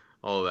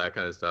all of that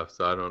kind of stuff.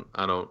 So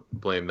I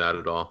don't blame that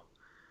at all.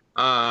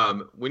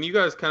 When you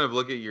guys kind of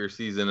look at your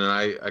season, and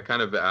I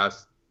kind of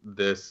asked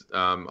this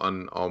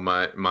on all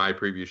my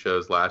preview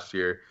shows last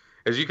year,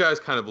 as you guys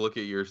kind of look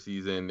at your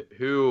season,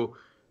 who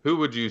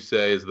would you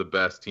say is the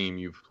best team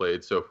you've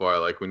played so far?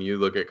 Like when you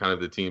look at kind of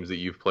the teams that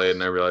you've played,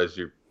 and I realize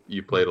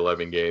you played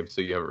 11 games,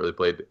 so you haven't really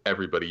played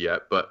everybody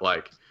yet, but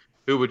like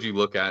who would you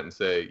look at and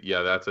say,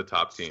 yeah, that's a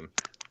top team?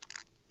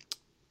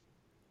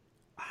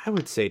 I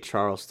would say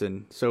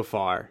Charleston so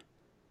far.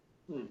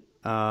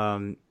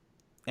 And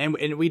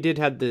we did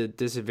have the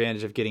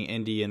disadvantage of getting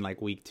Indy in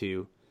like week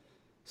 2.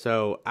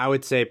 So I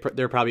would say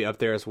they're probably up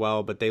there as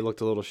well, but they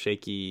looked a little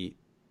shaky.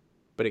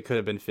 But it could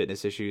have been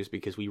fitness issues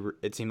because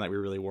it seemed like we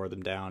really wore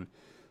them down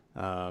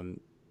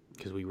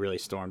because we really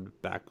stormed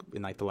back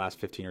in like the last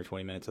 15 or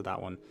 20 minutes of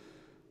that one.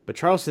 But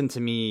Charleston, to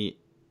me,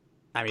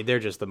 I mean, they're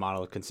just the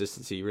model of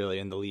consistency really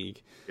in the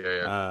league.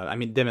 Yeah. I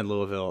mean, them and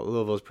Louisville.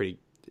 Louisville's pretty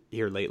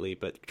here lately,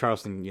 but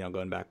Charleston,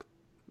 going back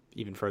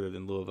even further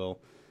than Louisville.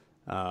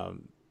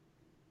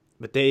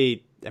 But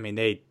they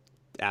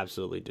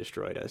absolutely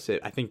destroyed us.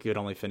 I think it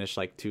only finished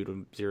like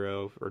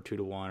 2-0 or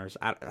 2-1 or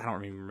I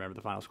don't even remember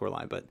the final score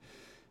line, but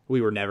we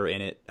were never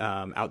in it.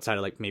 Outside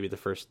of like maybe the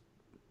first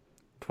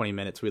 20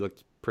 minutes, we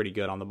looked pretty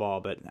good on the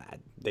ball, but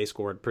they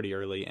scored pretty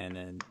early and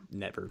then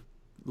never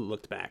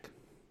looked back.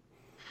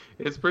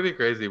 It's pretty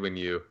crazy when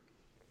you,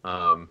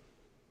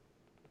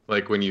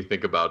 when you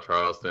think about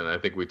Charleston. I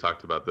think we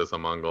talked about this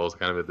on Mongols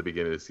kind of at the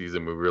beginning of the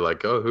season. We were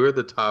like, oh, who are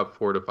the top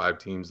 4 to 5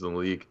 teams in the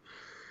league?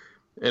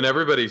 And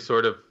everybody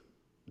sort of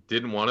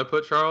didn't want to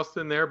put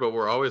Charleston there, but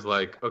we're always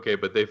like, okay,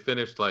 but they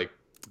finished like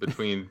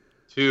between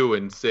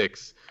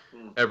 2-6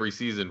 every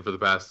season for the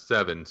past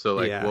 7. So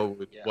like, Yeah.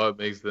 what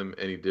makes them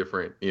any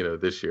different,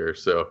 this year?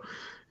 So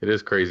it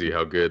is crazy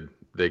how good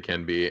they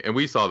can be, and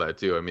we saw that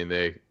too. I mean,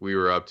 we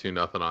were up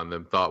 2-0 on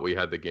them, thought we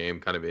had the game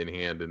kind of in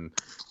hand, and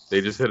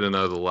they just hit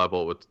another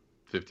level with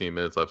 15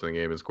 minutes left in the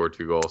game and scored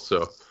 2 goals.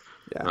 So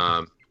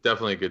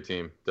definitely a good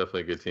team.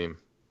 Definitely a good team.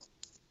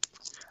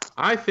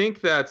 I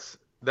think that's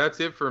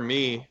it for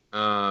me.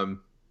 And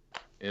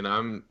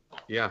I'm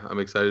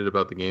excited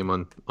about the game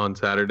on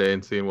Saturday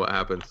and seeing what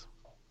happens.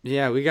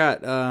 Yeah, we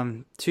got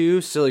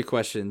 2 silly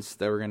questions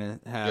that we're gonna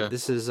have. Yeah.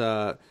 This is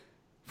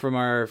from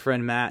our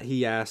friend Matt.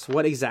 He asked,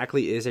 "What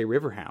exactly is a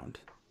riverhound?"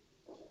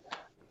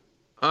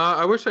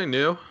 I wish I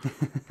knew.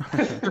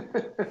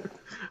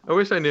 I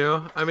wish I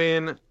knew. I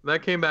mean,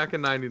 that came back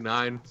in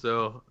 '99,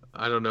 so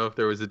I don't know if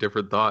there was a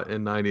different thought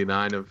in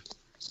 '99 of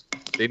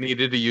they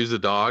needed to use a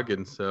dog,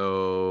 and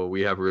so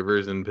we have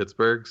rivers in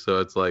Pittsburgh, so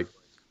it's like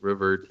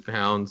river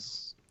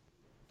hounds.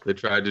 They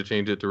tried to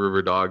change it to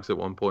river dogs at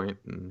one point,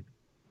 and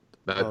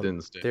that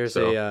didn't stick. There's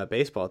a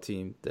baseball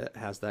team that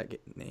has that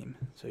name,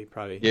 so you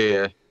probably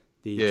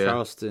the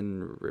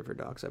Charleston River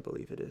Dogs, I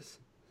believe it is.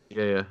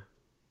 Yeah.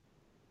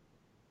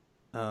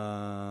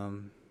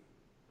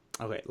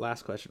 Okay,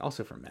 last question,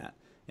 also from Matt,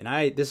 and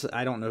I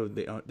don't know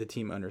the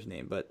team owner's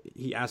name, but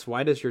he asked,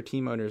 "Why does your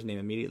team owner's name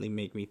immediately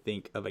make me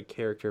think of a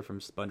character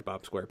from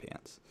SpongeBob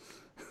SquarePants?"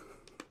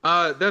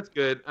 That's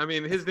good. I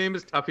mean, his name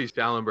is Tuffy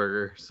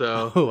Schallenberger,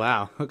 so. Oh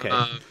wow. Okay.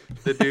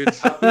 The dude's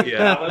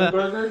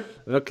Schallenberger.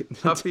 Okay.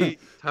 Tuffy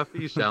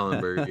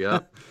Schallenberger. Yeah.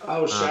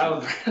 Oh,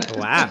 Schallenberger.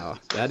 Wow,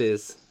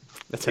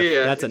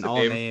 that's an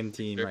all-name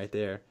team right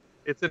there.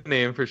 It's a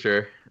name for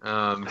sure.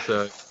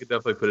 So you could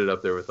definitely put it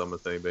up there with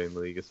almost anybody in the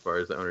league as far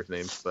as the owner's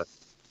names. But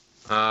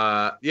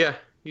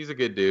he's a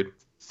good dude.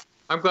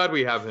 I'm glad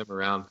we have him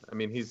around. I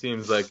mean, he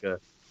seems like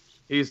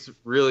he's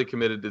really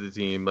committed to the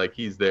team. Like,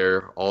 he's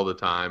there all the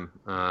time.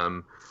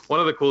 One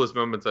of the coolest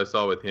moments I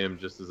saw with him,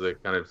 just as a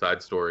kind of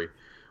side story,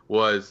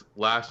 was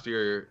last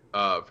year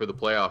for the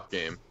playoff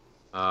game.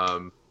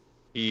 Our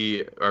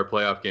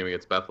playoff game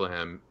against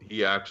Bethlehem,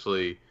 he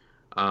actually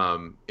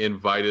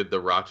invited the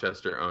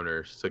Rochester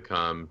owners to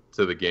come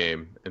to the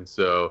game, and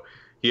so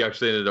he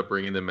actually ended up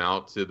bringing them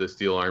out to the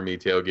Steel Army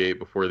tailgate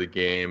before the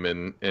game,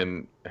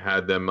 and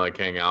had them like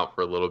hang out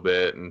for a little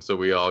bit, and so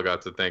we all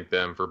got to thank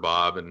them for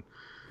Bob and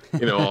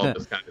all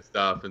this kind of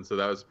stuff, and so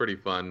that was pretty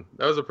fun.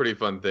 That was a pretty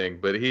fun thing.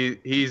 But he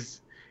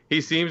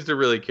seems to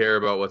really care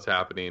about what's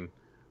happening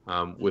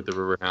with the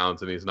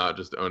Riverhounds, and he's not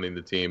just owning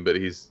the team, but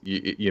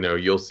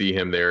you'll see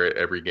him there at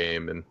every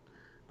game, and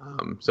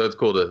so it's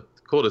cool to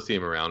see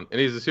him around. And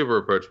he's a super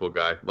approachable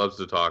guy, loves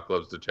to talk,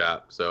 loves to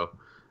chat, so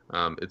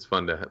it's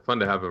fun to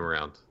have him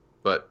around.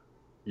 But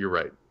you're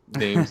right,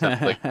 names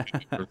sound like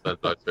from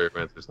SpongeBob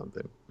SquarePants or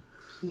something.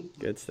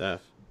 Good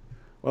stuff.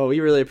 Well,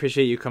 we really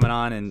appreciate you coming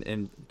on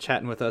and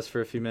chatting with us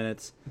for a few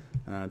minutes.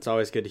 It's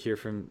always good to hear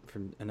from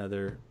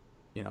another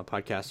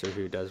podcaster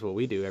who does what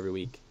we do every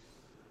week.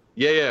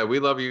 Yeah, we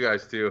love you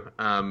guys too,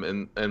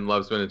 and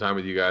love spending time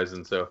with you guys.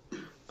 And so,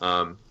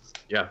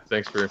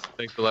 thanks for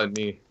letting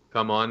me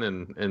come on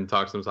and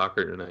talk some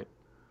soccer tonight.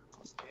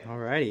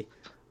 Alrighty,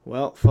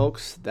 well,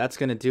 folks, that's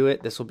gonna do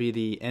it. This will be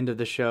the end of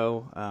the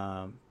show,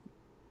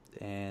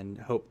 and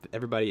hope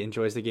everybody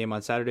enjoys the game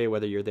on Saturday,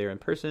 whether you're there in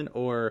person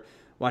or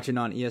watching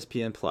on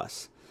ESPN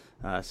Plus.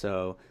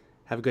 So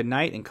have a good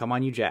night, and come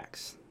on, you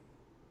Jacks.